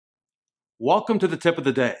Welcome to the tip of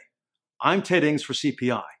the day. I'm Ted Ings for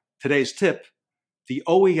CPI. Today's tip, the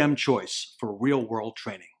OEM choice for real-world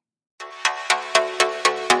training.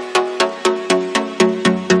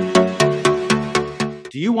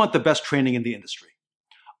 Do you want the best training in the industry?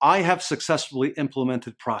 I have successfully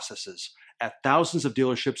implemented processes at thousands of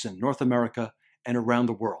dealerships in North America and around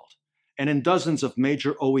the world, and in dozens of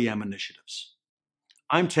major OEM initiatives.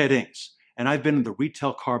 I'm Ted Ings, and I've been in the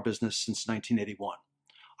retail car business since 1981.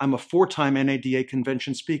 I'm a 4-time NADA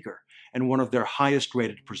convention speaker and one of their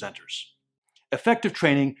highest-rated presenters. Effective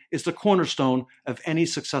training is the cornerstone of any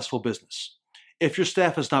successful business. If your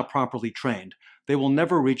staff is not properly trained, they will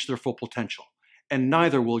never reach their full potential, and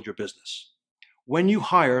neither will your business. When you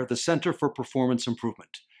hire the Center for Performance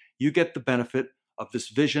Improvement, you get the benefit of this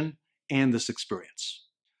vision and this experience.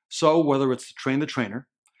 So whether it's to train the trainer,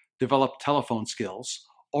 develop telephone skills,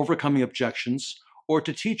 overcoming objections, or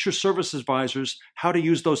to teach your service advisors how to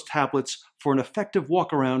use those tablets for an effective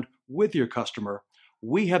walk-around with your customer,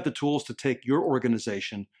 we have the tools to take your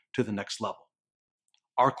organization to the next level.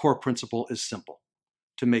 Our core principle is simple: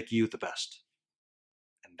 to make you the best.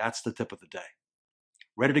 And that's the tip of the day.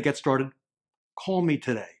 Ready to get started? Call me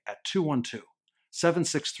today at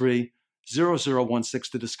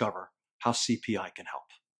 212-763-0016 to discover how CPI can help.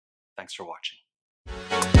 Thanks for watching.